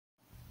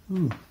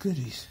Ooh,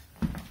 goodies.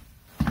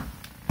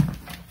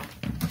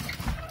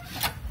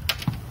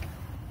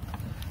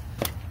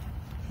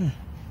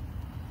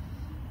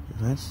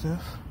 Event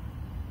stuff,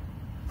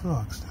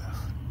 vlog stuff.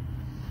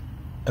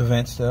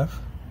 Event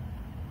stuff,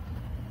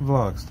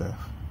 vlog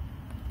stuff.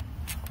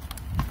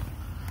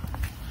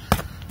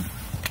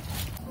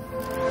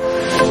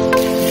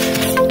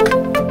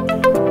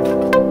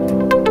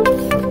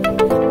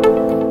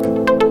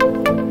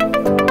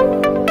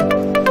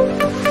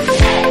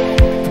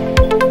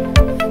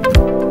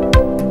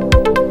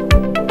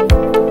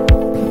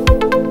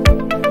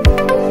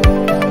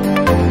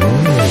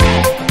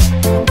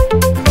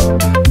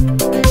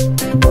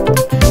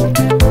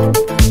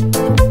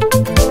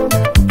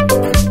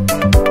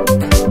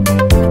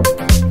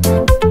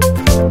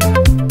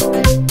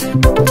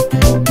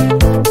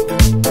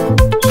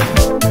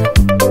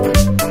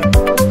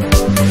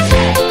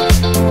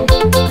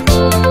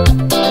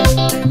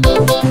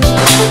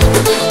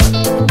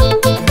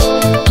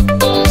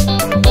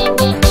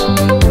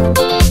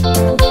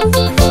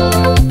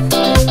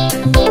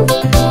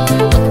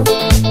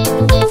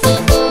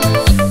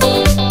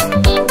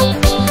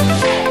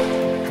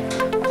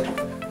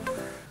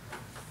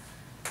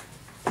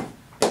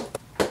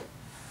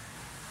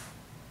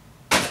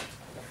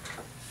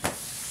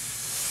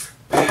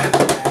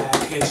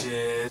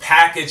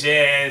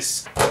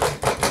 Packages!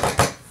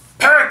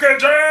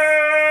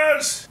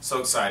 So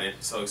excited,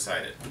 so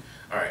excited.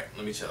 Alright,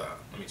 let me chill out,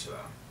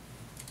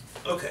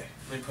 Okay,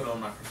 let me put on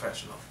my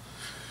professional.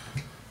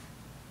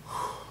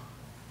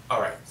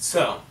 Alright,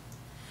 so,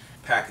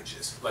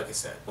 packages, like I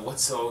said.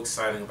 What's so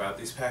exciting about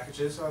these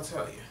packages? I'll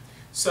tell you.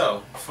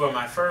 So, for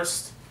my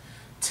first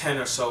 10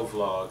 or so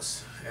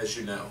vlogs, as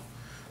you know,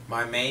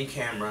 my main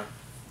camera,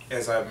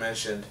 as I've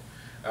mentioned,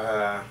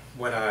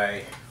 when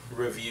I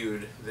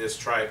reviewed this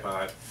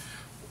tripod,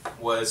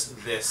 was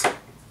this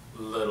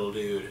little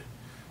dude,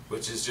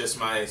 which is just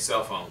my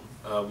cell phone,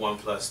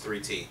 OnePlus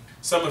 3T.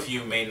 Some of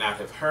you may not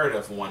have heard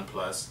of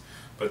OnePlus,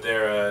 but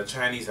they're a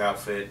Chinese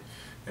outfit.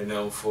 They're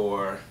known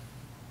for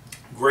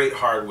great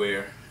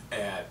hardware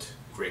at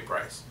great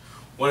price.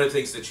 One of the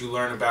things that you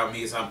learn about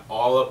me is I'm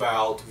all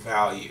about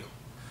value.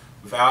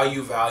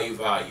 Value, value,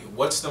 value.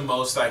 What's the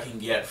most I can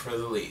get for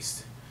the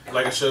least?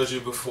 Like I showed you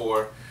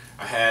before,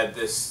 I had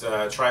this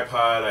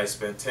tripod. I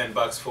spent 10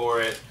 bucks for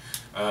it.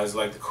 It was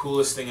like the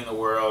coolest thing in the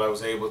world. I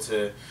was able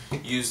to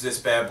use this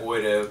bad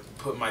boy to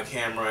put my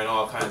camera in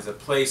all kinds of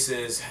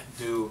places,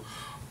 do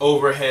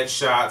overhead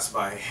shots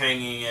by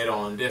hanging it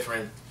on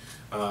different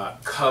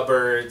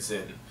cupboards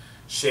and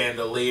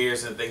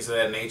chandeliers and things of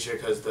that nature,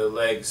 because the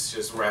legs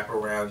just wrap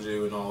around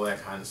you and all that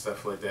kind of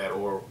stuff like that,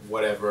 or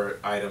whatever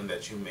item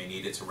that you may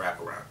need it to wrap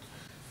around.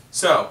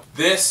 So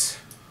this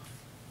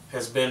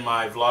has been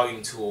my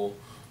vlogging tool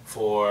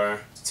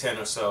for 10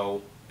 or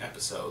so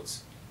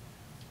episodes.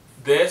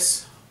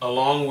 This,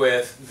 along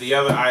with the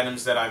other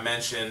items that I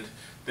mentioned,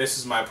 this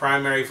is my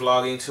primary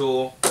vlogging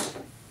tool.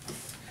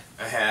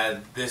 I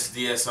had this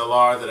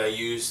DSLR that I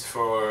used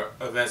for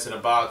events in a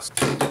box,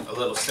 a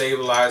little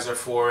stabilizer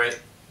for it,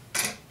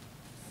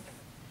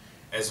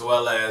 as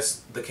well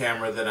as the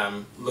camera that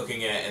I'm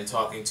looking at and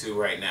talking to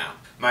right now.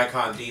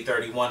 Nikon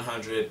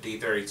D3100,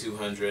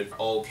 D3200,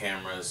 old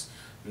cameras,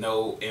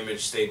 no image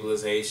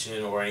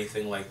stabilization or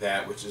anything like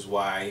that, which is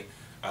why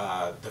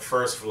the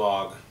first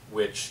vlog,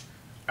 which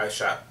I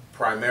shot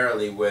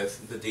primarily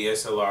with the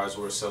DSLRs,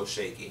 were so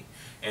shaky,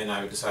 and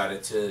I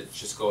decided to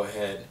just go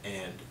ahead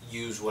and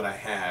use what I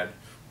had,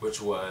 which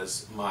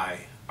was my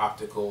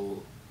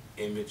optical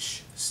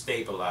image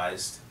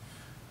stabilized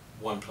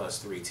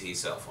OnePlus 3T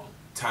cell phone.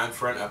 Time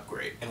for an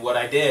upgrade. And what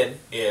I did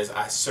is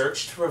I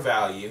searched for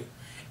value,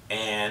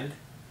 and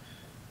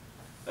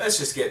let's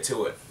just get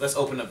to it. Let's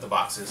open up the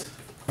boxes.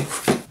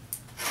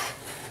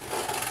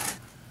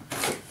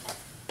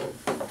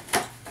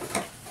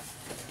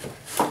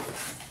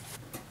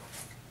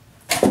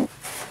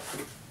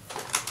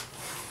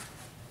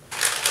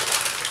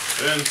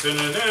 Dun, dun,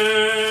 dun,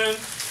 dun.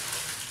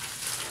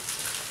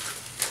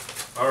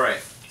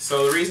 Alright,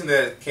 so the reason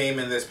that it came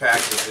in this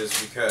package is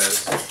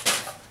because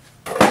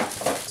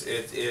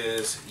it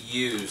is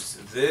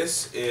used.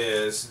 This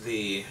is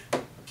the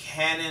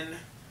Canon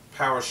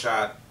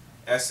PowerShot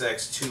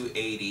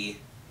SX280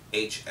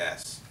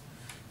 HS.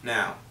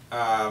 Now,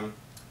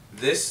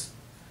 this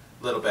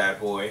little bad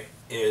boy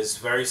is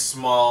very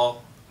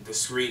small,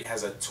 discreet,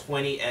 has a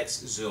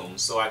 20x zoom,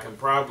 so I can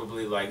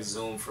probably like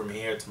zoom from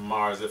here to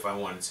Mars if I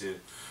wanted to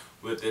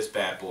with this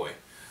bad boy.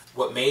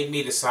 What made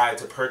me decide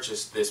to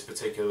purchase this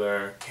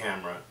particular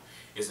camera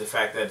is the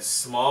fact that it's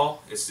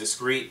small, it's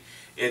discreet,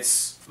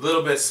 it's a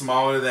little bit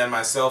smaller than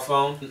my cell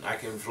phone. I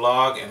can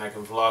vlog, and I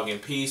can vlog in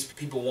peace.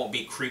 People won't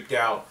be creeped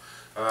out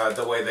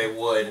the way they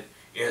would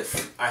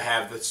if I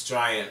have this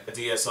giant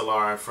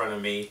DSLR in front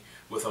of me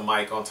with a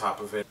mic on top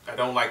of it. I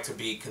don't like to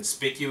be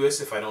conspicuous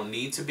if I don't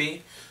need to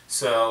be,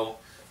 so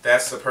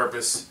that's the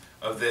purpose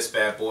of this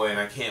bad boy, and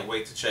I can't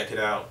wait to check it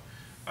out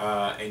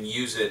and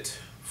use it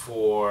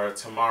for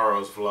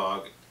tomorrow's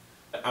vlog.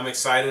 I'm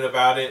excited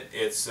about it.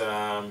 It's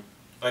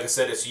Like I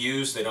said, it's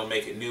used. They don't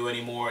make it new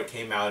anymore. It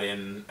came out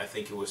in, I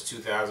think it was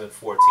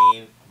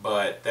 2014,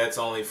 but that's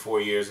only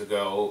 4 years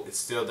ago. It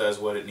still does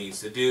what it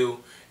needs to do.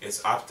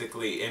 It's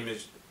optically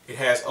image. It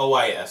has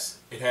OIS.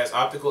 It has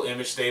optical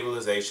image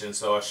stabilization,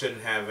 so I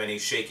shouldn't have any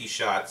shaky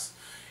shots.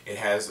 It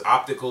has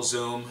optical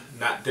zoom,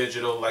 not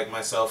digital like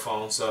my cell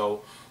phone,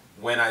 so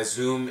when I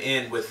zoom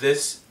in with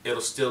this,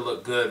 it'll still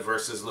look good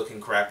versus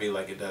looking crappy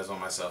like it does on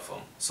my cell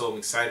phone. So I'm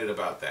excited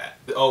about that.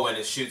 Oh, and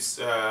it shoots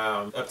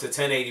up to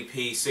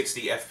 1080p,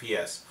 60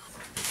 FPS.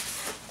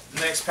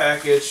 Next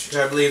package,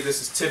 I believe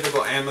this is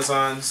typical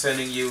Amazon,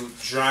 sending you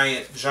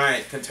giant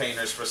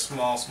containers for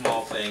small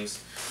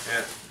things.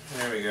 And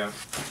there we go.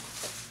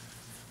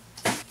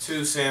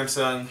 2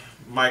 Samsung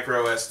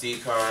micro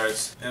SD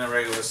cards and a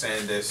regular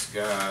SanDisk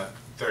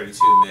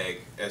 32 meg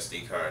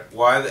SD card.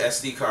 Why the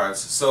SD cards?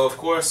 So of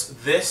course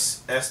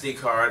this SD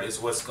card is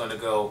what's going to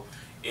go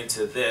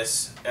into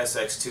this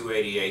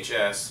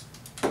SX280HS.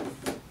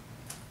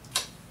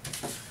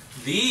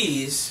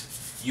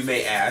 These, you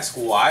may ask,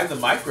 why the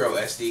micro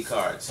SD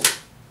cards?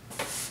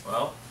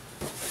 Well,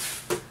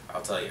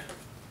 I'll tell you.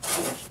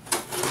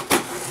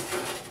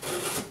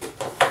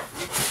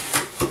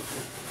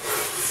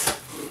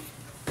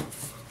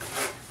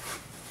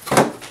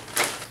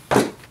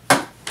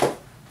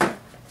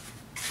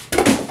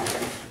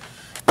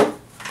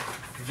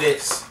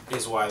 This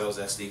is why those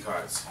SD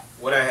cards.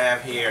 What I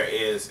have here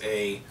is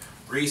a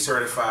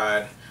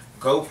recertified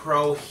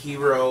GoPro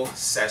Hero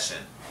Session,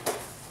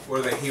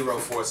 or the Hero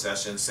 4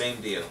 Session, same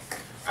deal.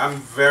 I'm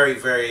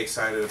very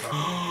excited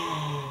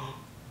about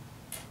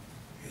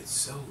it's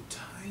so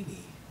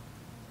tiny.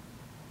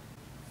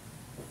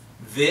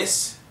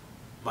 This,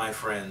 my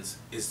friends,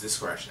 is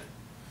discretion.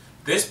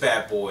 This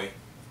bad boy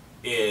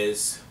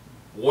is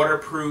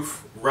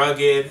waterproof,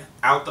 rugged,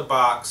 out the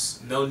box,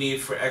 no need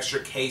for extra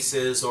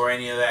cases or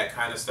any of that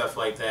kind of stuff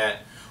like that.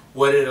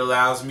 What it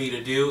allows me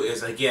to do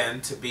is, again,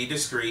 to be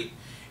discreet.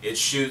 It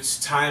shoots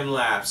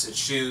time-lapse, it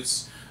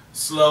shoots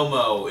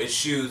slow-mo, it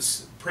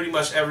shoots pretty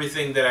much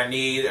everything that I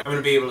need. I'm going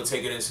to be able to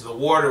take it into the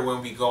water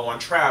when we go on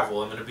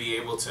travel. I'm going to be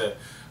able to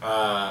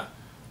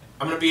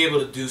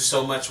do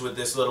so much with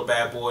this little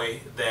bad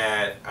boy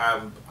that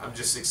I'm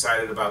just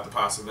excited about the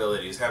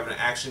possibilities. Having an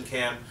action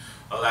cam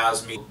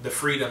allows me the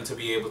freedom to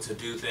be able to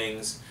do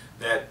things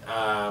that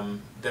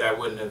that I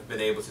wouldn't have been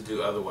able to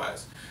do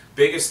otherwise.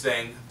 Biggest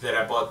thing that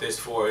I bought this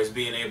for is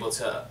being able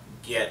to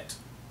get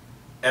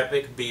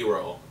epic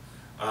B-roll,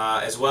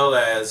 as well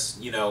as,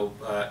 you know,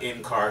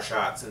 in-car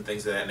shots and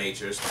things of that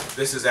nature.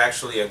 This is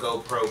actually a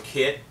GoPro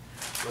kit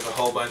with a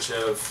whole bunch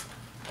of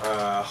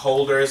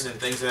holders and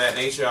things of that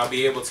nature. I'll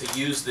be able to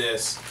use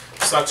this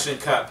suction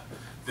cup,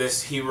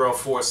 this Hero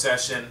 4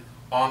 Session,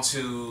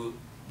 onto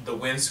the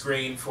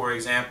windscreen, for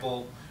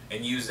example,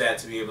 and use that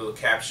to be able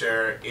to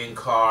capture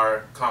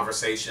in-car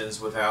conversations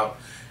without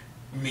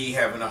me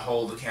having to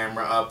hold the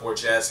camera up, or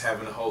Jess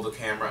having to hold the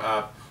camera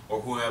up,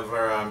 or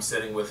whoever I'm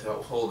sitting with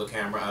hold the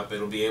camera up.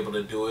 It'll be able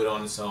to do it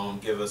on its own,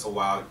 give us a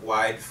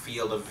wide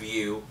field of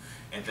view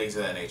and things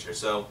of that nature.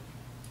 So,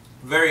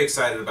 very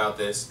excited about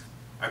this.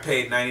 I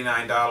paid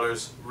 $99,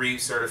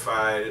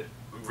 recertified,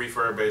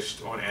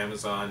 refurbished on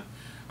Amazon.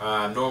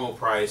 Normal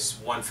price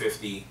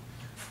 $150.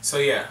 So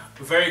yeah,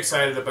 very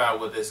excited about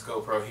what this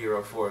GoPro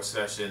Hero 4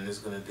 Session is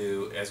going to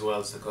do, as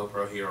well as the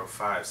GoPro Hero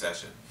 5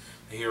 Session.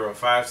 The Hero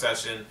 5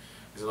 Session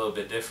is a little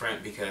bit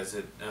different because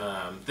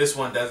this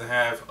one doesn't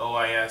have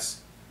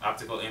OIS,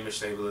 optical image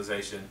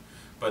stabilization,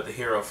 but the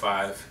Hero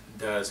 5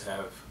 does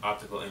have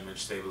optical image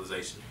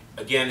stabilization.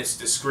 Again, it's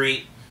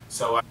discreet,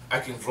 so I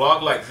can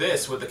vlog like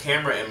this with the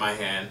camera in my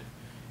hand,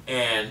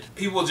 and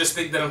people just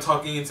think that I'm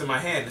talking into my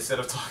hand instead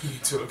of talking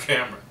into a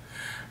camera.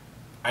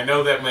 I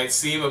know that might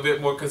seem a bit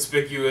more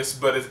conspicuous,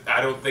 but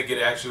I don't think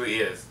it actually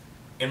is.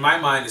 In my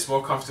mind, it's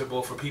more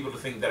comfortable for people to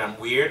think that I'm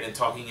weird and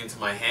talking into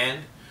my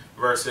hand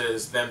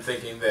versus them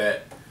thinking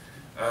that,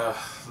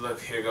 look,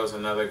 here goes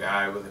another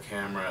guy with a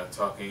camera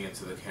talking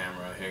into the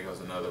camera, here goes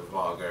another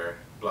vlogger,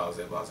 blah,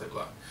 blah, blah,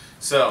 blah.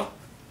 So,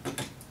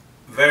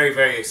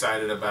 very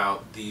excited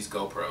about these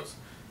GoPros.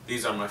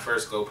 These are my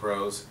first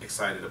GoPros,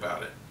 excited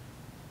about it.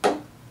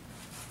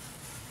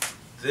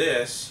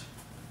 This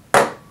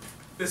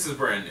is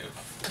brand new.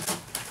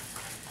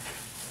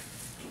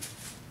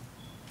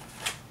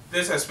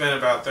 This I spent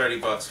about 30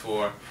 bucks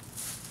for.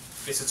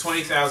 It's a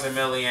 20,000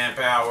 milliamp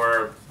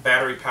hour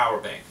battery power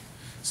bank.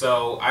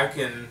 So I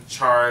can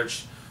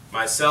charge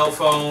my cell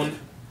phone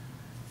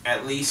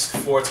at least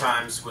 4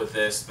 times with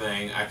this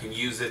thing. I can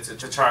use it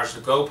to charge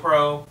the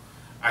GoPro.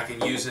 I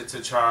can use it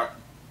to charge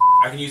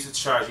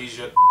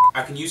either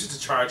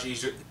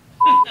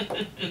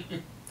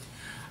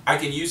I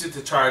can use it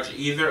to charge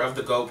either of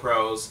the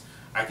GoPros.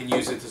 I can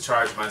use it to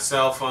charge my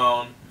cell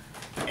phone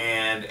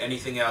and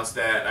anything else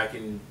that I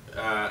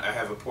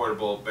have a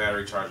portable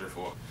battery charger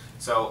for.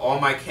 So all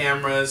my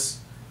cameras,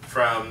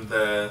 from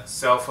the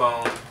cell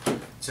phone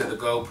to the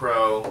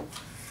GoPro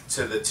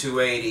to the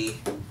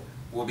 280,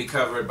 will be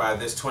covered by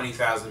this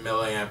 20,000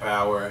 milliamp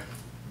hour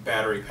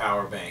battery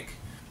power bank.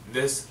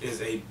 This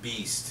is a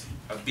beast.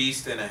 a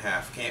beast and a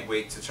half. Can't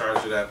wait to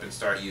charge it up and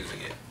start using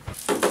it.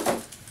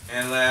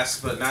 And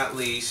last but not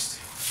least,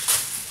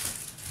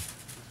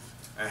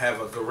 I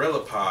have a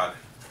GorillaPod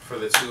for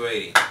the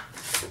 280.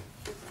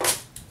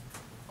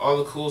 All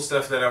the cool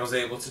stuff that I was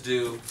able to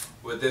do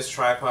with this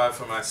tripod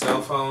for my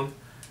cell phone,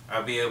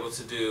 I'll be able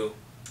to do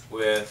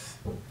with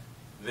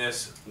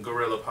this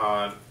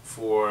GorillaPod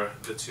for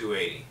the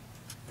 280.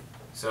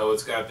 So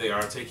it's got the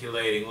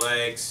articulating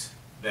legs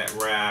that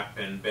wrap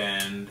and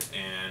bend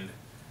and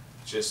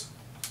just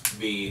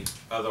be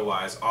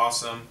otherwise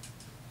awesome.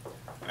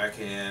 I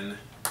can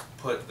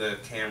put the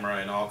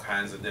camera in all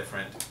kinds of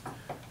different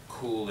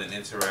cool and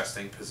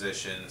interesting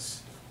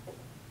positions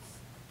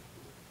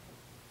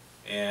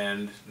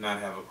and not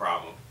have a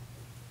problem.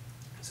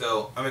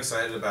 So I'm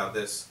excited about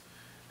this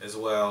as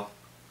well.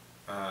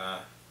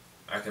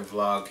 I can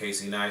vlog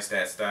Casey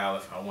Neistat style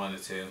if I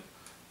wanted to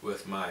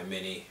with my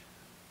mini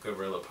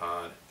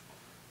GorillaPod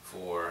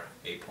for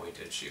a point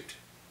and shoot.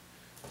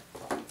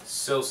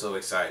 So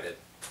excited.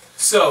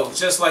 So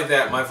just like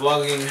that, my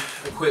vlogging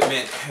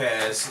equipment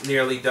has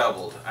nearly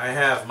doubled. I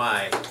have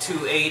my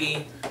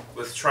 280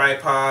 with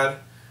tripod.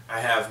 I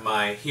have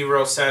my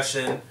Hero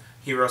Session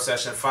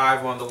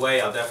 5 on the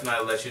way. I'll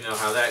definitely let you know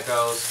how that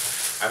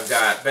goes. I've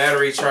got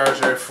battery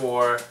charger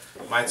for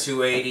my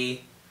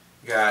 280.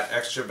 Got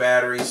extra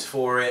batteries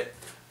for it.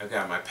 I've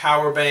got my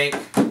power bank.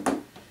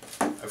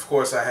 Of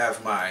course, I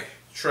have my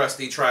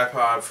trusty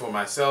tripod for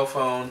my cell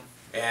phone.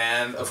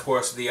 And of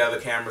course the other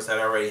cameras that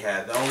I already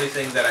had. The only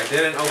thing that I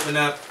didn't open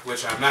up,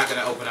 which I'm not going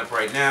to open up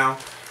right now,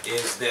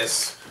 is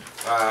this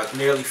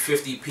nearly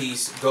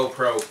 50-piece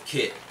GoPro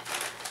kit.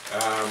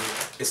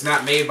 It's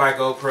not made by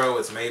GoPro,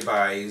 it's made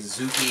by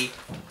Zuki.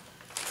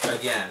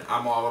 Again,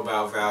 I'm all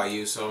about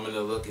value, so I'm going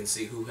to look and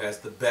see who has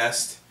the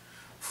best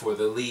for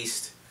the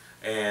least.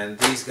 And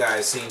these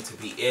guys seem to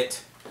be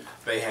it.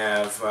 They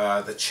have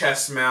the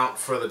chest mount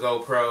for the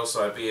GoPro,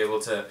 so I'd be able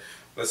to,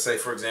 let's say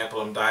for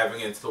example I'm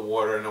diving into the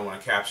water and I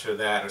want to capture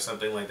that or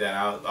something like that,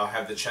 I'll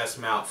have the chest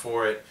mount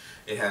for it.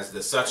 It has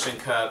the suction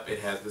cup, it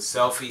has the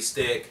selfie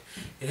stick,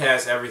 it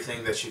has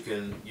everything that you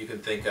can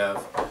think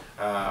of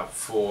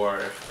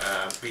for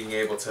being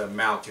able to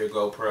mount your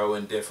GoPro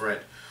in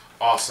different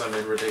awesome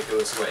and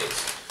ridiculous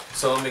ways.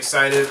 So I'm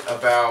excited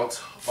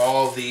about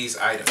all these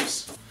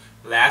items.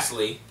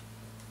 Lastly,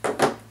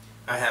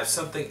 I have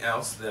something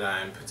else that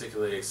I'm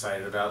particularly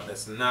excited about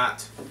that's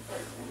not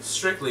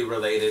strictly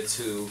related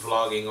to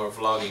vlogging or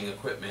vlogging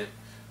equipment,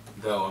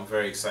 though I'm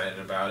very excited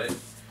about it,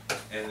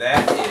 and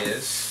that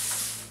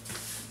is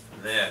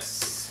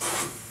this.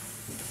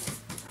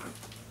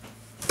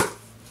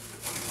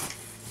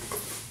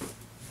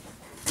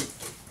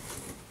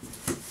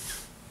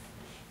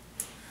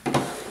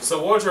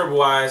 So wardrobe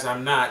wise,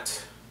 I'm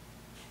not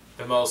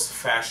the most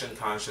fashion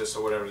conscious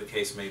or whatever the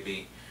case may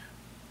be.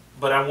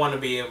 But I want to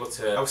be able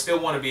to, I still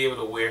want to be able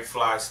to wear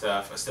fly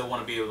stuff. I still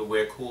want to be able to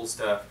wear cool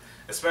stuff,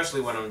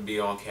 especially when I'm going to be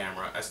on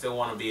camera. I still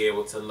want to be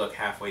able to look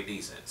halfway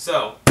decent.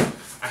 So,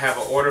 I have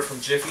an order from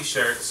Jiffy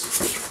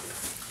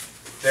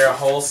Shirts. They're a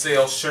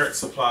wholesale shirt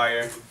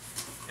supplier.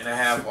 And I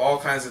have all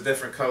kinds of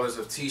different colors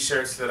of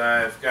t-shirts that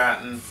I've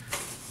gotten.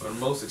 What I'm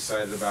most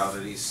excited about are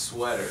these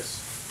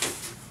sweaters.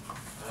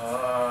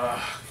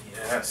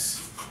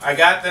 Yes. I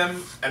got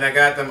them, and I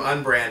got them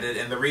unbranded,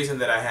 and the reason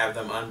that I have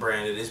them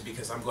unbranded is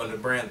because I'm going to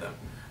brand them.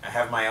 I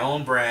have my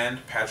own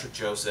brand, Patrick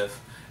Joseph,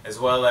 as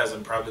well as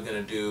I'm probably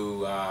going to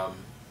do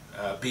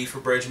B for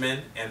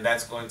Bridgman, and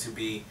that's going to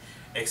be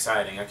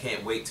exciting. I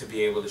can't wait to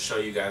be able to show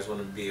you guys what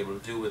I'm going to be able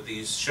to do with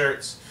these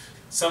shirts.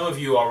 Some of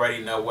you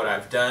already know what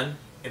I've done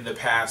in the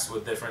past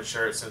with different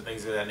shirts and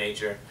things of that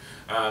nature.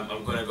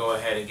 I'm going to go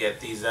ahead and get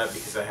these up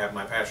because I have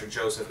my Patrick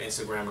Joseph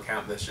Instagram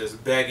account that's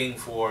just begging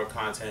for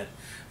content,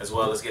 as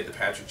well as get the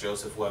Patrick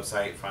Joseph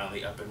website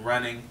finally up and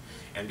running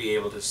and be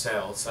able to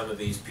sell some of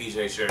these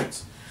PJ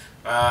shirts.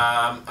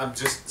 I'm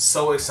just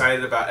so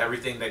excited about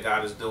everything that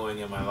God is doing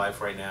in my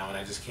life right now, and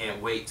I just can't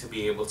wait to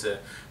be able to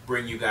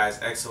bring you guys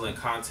excellent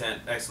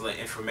content, excellent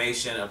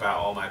information about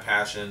all my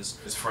passions.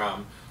 It's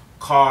from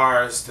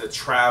cars to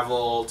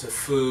travel to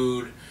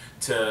food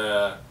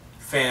to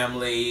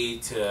family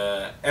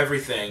to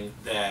everything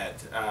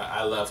that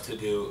I love to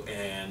do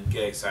and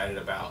get excited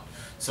about.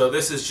 So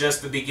this is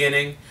just the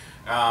beginning.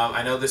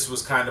 I know this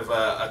was kind of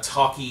a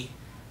talky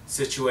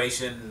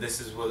situation.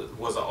 This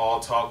was an all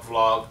talk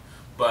vlog,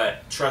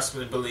 but trust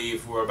me and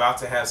believe, we're about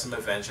to have some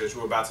adventures.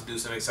 We're about to do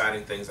some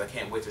exciting things. I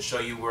can't wait to show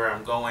you where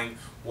I'm going,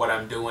 what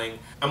I'm doing.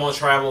 I'm going to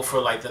travel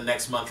for like the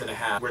next month and a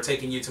half. We're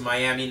taking you to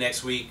Miami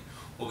next week.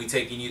 We'll be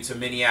taking you to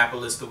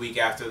Minneapolis the week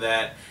after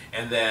that,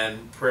 and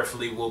then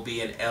peripherally we'll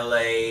be in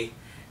LA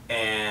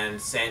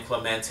and San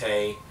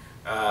Clemente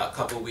a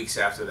couple of weeks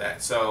after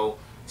that. So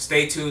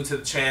stay tuned to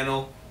the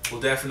channel.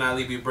 We'll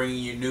definitely be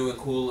bringing you new and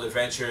cool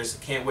adventures.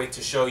 Can't wait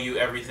to show you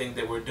everything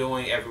that we're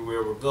doing,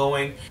 everywhere we're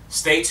going.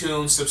 Stay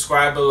tuned,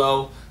 subscribe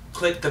below,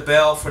 click the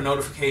bell for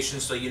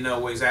notifications so you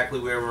know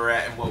exactly where we're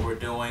at and what we're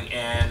doing,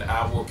 and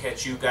I will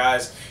catch you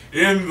guys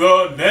in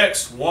the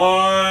next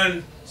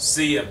one.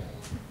 See ya.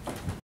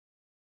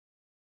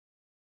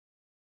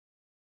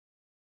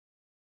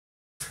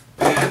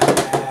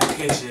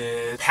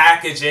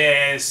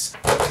 packages.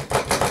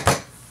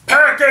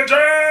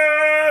 Packages!